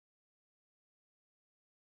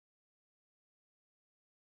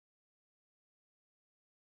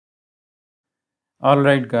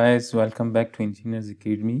Alright guys, welcome back to Engineers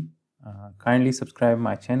Academy. Kindly subscribe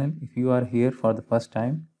my channel if you are here for the first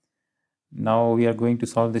time. Now we are going to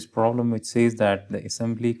solve this problem which says that the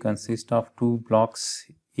assembly consists of two blocks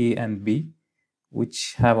A and B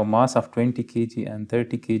which have a mass of 20 kg and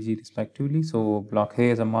 30 kg respectively. So block A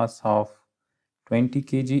has a mass of 20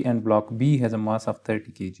 kg and block B has a mass of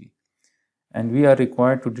 30 kg. And we are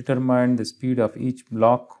required to determine the speed of each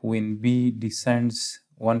block when B descends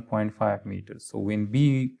 1.5 meters. So when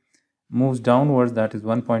B moves downwards, that is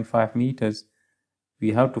 1.5 meters,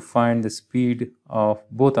 we have to find the speed of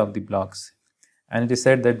both of the blocks. And it is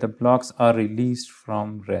said that the blocks are released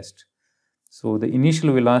from rest. So the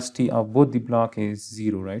initial velocity of both the block is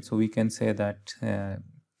 0, right? So we can say that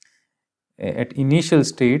at initial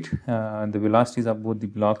state, the velocities of both the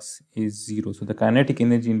blocks is 0. So the kinetic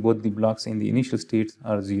energy in both the blocks in the initial states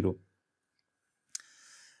are 0.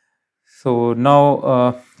 So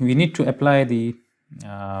now we need to apply the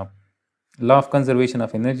law of conservation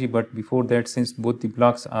of energy, but before that, since both the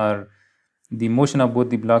blocks are, the motion of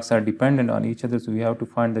both the blocks are dependent on each other, so we have to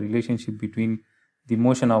find the relationship between the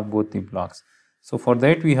motion of both the blocks. So for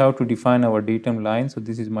that we have to define our datum line. So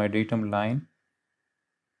this is my datum line.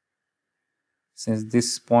 Since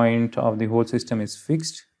this point of the whole system is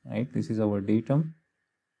fixed, right, this is our datum,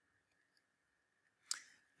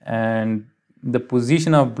 and the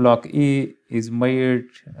position of block A is measured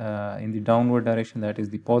in the downward direction, that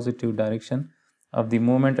is the positive direction of the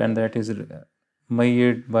movement, and that is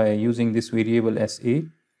measured by using this variable SA.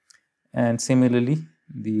 And similarly,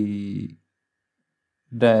 the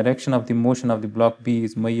direction of the motion of the block B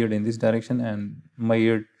is measured in this direction and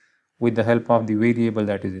measured with the help of the variable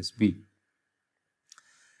that is SB.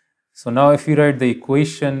 So now if we write the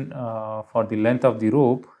equation for the length of the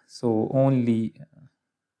rope, so only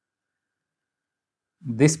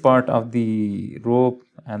this part of the rope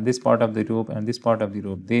and this part of the rope and this part of the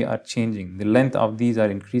rope, they are changing. The length of these are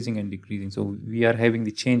increasing and decreasing. So we are having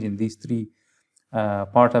the change in these three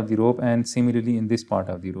part of the rope, and similarly in this part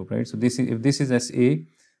of the rope, right? So this is, if this is SA,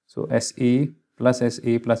 so SA plus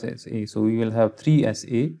SA plus SA. So we will have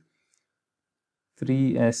 3SA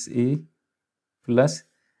plus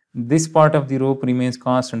this part of the rope remains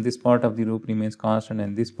constant, this part of the rope remains constant,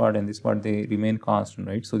 and this part they remain constant,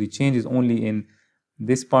 right? So the change is only in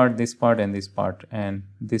this part, and this part, and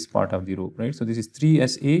this part of the rope, right? So this is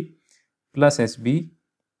 3SA plus SB,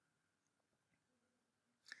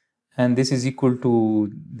 and this is equal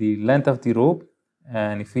to the length of the rope,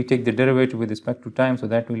 and if we take the derivative with respect to time, so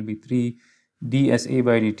that will be 3 dSA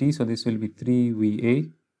by dt, so this will be 3 VA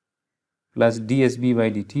plus dSB by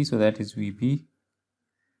dt, so that is VB,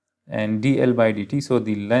 and dl by dt, so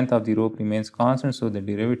the length of the rope remains constant, so the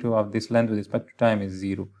derivative of this length with respect to time is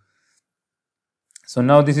 0. So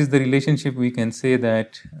now this is the relationship. We can say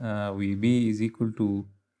that VB is equal to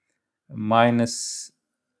minus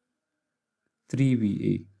 3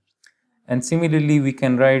 VA. And similarly, we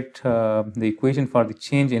can write the equation for the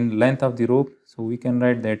change in length of the rope. So we can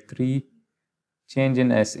write that 3 change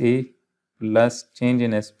in SA plus change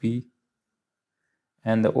in SB,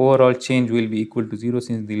 and the overall change will be equal to 0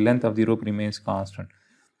 since the length of the rope remains constant.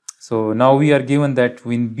 So now we are given that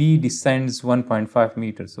when B descends 1.5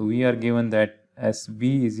 meters, so we are given that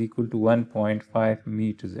SB is equal to 1.5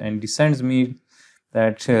 meters, and descends means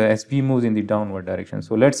that SB moves in the downward direction.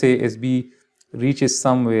 So let's say SB reaches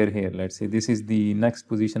somewhere here. Let's say this is the next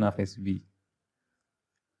position of SB.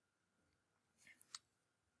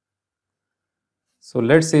 So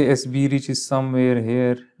let's say SB reaches somewhere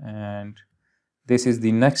here, and this is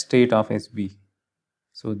the next state of SB.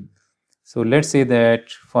 So let's say that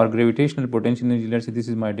for gravitational potential energy, let's say this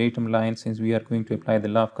is my datum line. Since we are going to apply the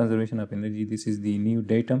law of conservation of energy, this is the new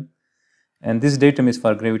datum, and this datum is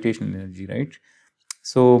for gravitational energy, right?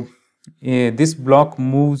 So this block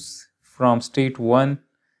moves from state 1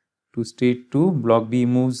 to state 2. Block B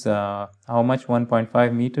moves how much?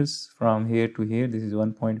 1.5 meters from here to here. This is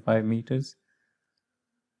 1.5 meters.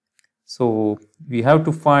 So we have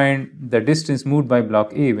to find the distance moved by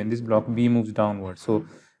block A when this block B moves downward. So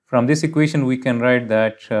from this equation we can write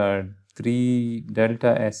that 3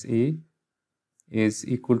 delta SA is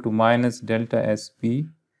equal to minus delta SB,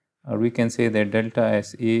 or we can say that delta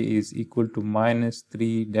SA is equal to minus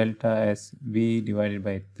 3 delta SB divided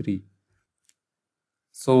by 3.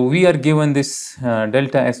 So we are given this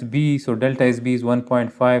delta SB, so delta SB is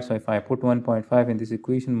 1.5, so if I put 1.5 in this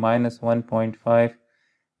equation, minus 1.5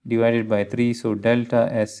 divided by 3, so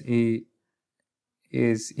delta SA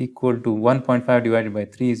is equal to 1.5 divided by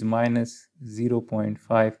 3 is minus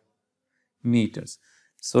 0.5 meters.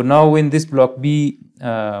 So now when this block B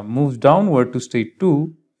moves downward to state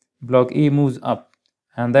 2, block A moves up,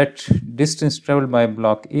 and that distance traveled by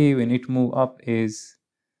block A when it move up is,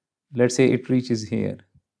 let's say it reaches here.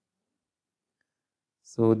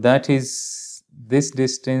 So that is this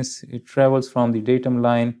distance it travels from the datum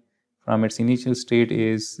line from its initial state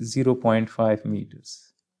is 0.5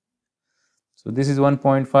 meters. So this is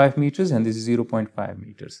 1.5 meters and this is 0.5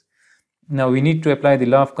 meters. Now we need to apply the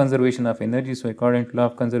law of conservation of energy. So according to law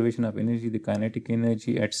of conservation of energy, the kinetic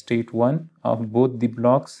energy at state 1 of both the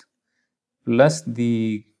blocks plus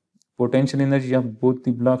the potential energy of both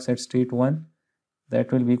the blocks at state 1,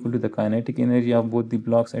 that will be equal to the kinetic energy of both the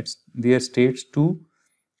blocks at their states 2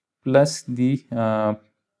 plus the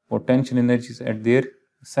potential energies at their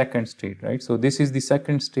second state, right? So this is the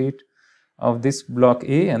second state of this block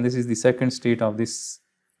A and this is the second state of this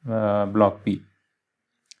block B.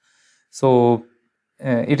 So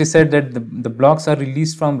it is said that the blocks are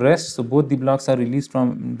released from rest. So both the blocks are released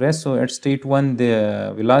from rest. So at state 1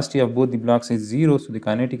 the velocity of both the blocks is 0. So the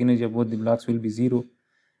kinetic energy of both the blocks will be 0.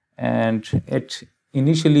 And at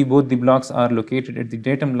initially both the blocks are located at the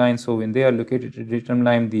datum line. So when they are located at the datum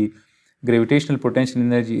line, the gravitational potential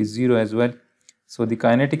energy is 0 as well. So the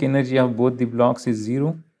kinetic energy of both the blocks is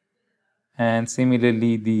 0. And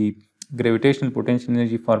similarly the gravitational potential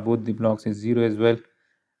energy for both the blocks is 0 as well.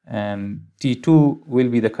 And T2 will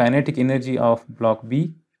be the kinetic energy of block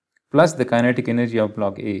B plus the kinetic energy of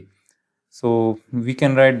block A. So we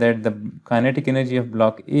can write that the kinetic energy of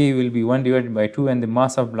block A will be 1 divided by 2 and the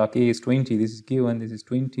mass of block A is 20. This is given, this is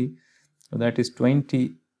 20. So that is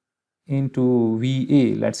 20 into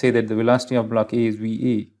VA. Let's say that the velocity of block A is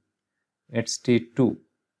VA at state 2.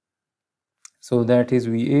 So that is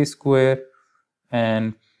VA square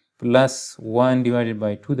and plus 1 divided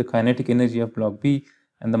by 2 the kinetic energy of block B,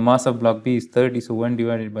 and the mass of block B is 30. So 1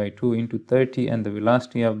 divided by 2 into 30 and the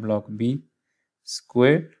velocity of block B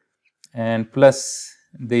square, and plus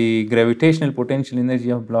the gravitational potential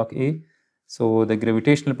energy of block A. So the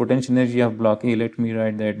gravitational potential energy of block A, let me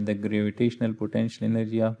write that the gravitational potential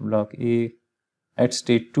energy of block A at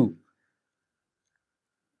state 2.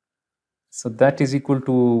 So that is equal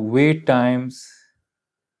to weight times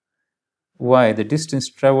y, the distance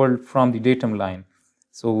traveled from the datum line.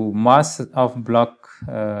 So mass of block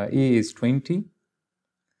A is 20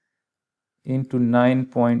 into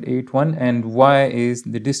 9.81 and y is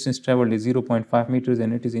the distance traveled is 0.5 meters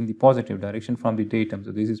and it is in the positive direction from the datum.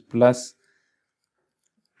 So this is plus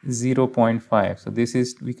 0.5. So this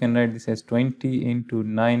is, we can write this as 20 into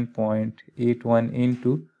 9.81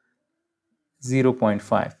 into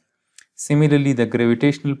 0.5. Similarly, the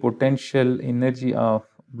gravitational potential energy of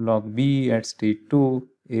block B at state 2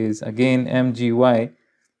 is again mgy,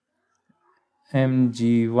 and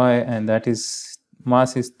that is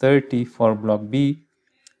mass is 30 for block B,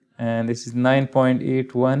 and this is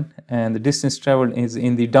 9.81 and the distance traveled is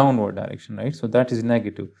in the downward direction, right? So that is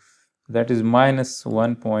negative, that is minus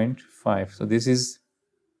 1.5. So this is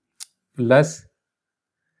plus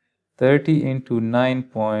 30 into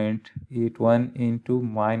 9.81 into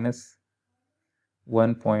minus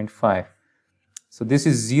 1.5. So this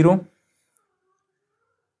is 0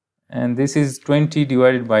 and this is 20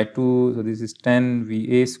 divided by 2. So this is 10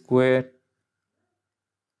 VA square.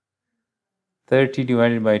 30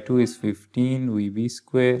 divided by 2 is 15 VB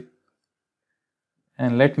square.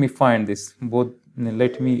 And let me find this both,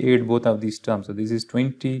 let me add both of these terms. So this is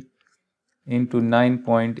 20 into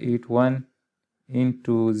 9.81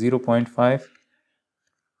 into 0.5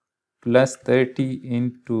 plus 30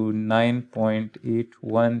 into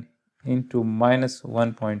 9.81 into minus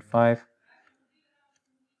 1.5.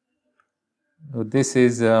 So this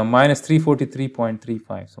is minus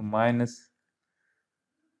 343.35. So minus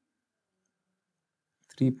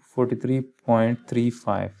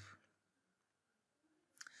 343.35.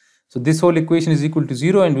 So this whole equation is equal to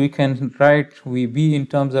 0 and we can write VB in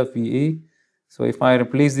terms of VA. So if I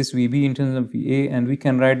replace this VB in terms of VA and we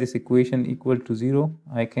can write this equation equal to 0,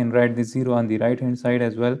 I can write this 0 on the right hand side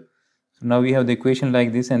as well. So now we have the equation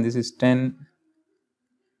like this, and this is 10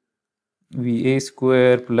 VA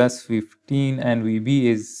square plus 15 and VB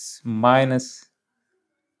is minus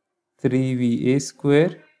 3 VA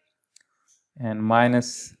square and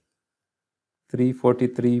minus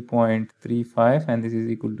 343.35, and this is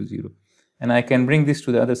equal to 0. And I can bring this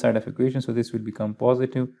to the other side of equation, so this will become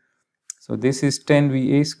positive. So this is 10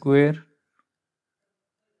 VA square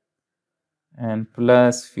and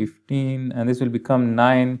plus 15, and this will become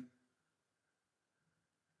 9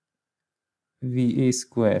 VA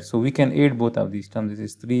square. So we can add both of these terms. This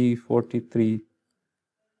is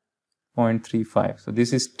 343.35. So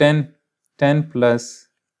this is 10 plus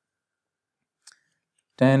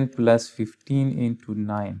 10 plus 15 into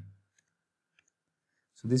 9.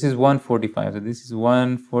 So this is 145. So this is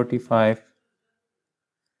 145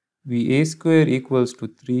 VA square equals to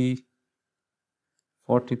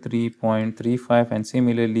 343.35, and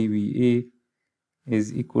similarly VA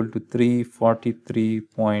is equal to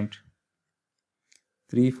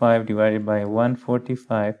 343.35 divided by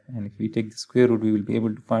 145, and if we take the square root, we will be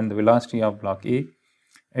able to find the velocity of block A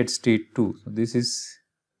at state 2. So this is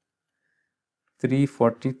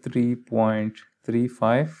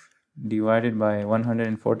 343.35 divided by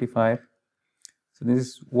 145. So this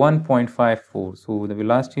is 1.54. So the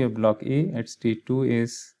velocity of block A at state 2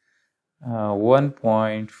 is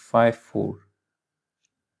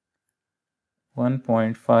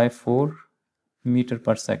 1.54 meter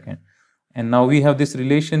per second. And now we have this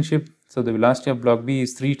relationship. So the velocity of block B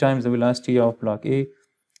is 3 times the velocity of block A.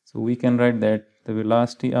 So we can write that the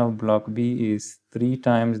velocity of block B is 3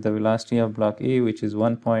 times the velocity of block A, which is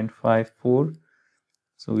 1.54.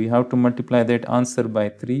 So we have to multiply that answer by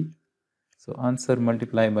 3. So answer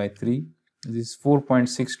multiplied by 3. This is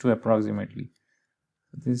 4.62 approximately.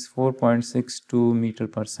 This is 4.62 meter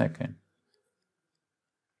per second.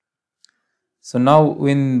 So now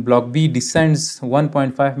when block B descends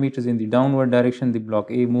 1.5 meters in the downward direction, the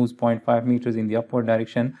block A moves 0.5 meters in the upward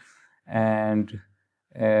direction, and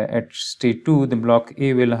at state 2, the block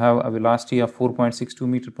A will have a velocity of 4.62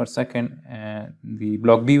 meter per second, and the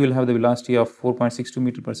block B will have the velocity of 4.62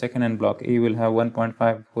 meter per second, and block A will have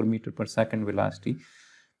 1.54 meter per second velocity.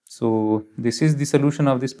 So this is the solution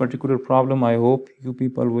of this particular problem. I hope you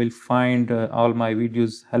people will find all my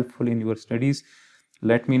videos helpful in your studies.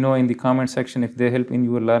 Let me know in the comment section if they help in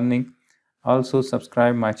your learning. Also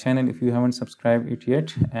subscribe my channel if you haven't subscribed it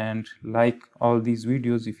yet, and like all these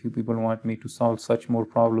videos if you people want me to solve such more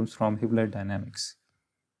problems from Hibbeler Dynamics.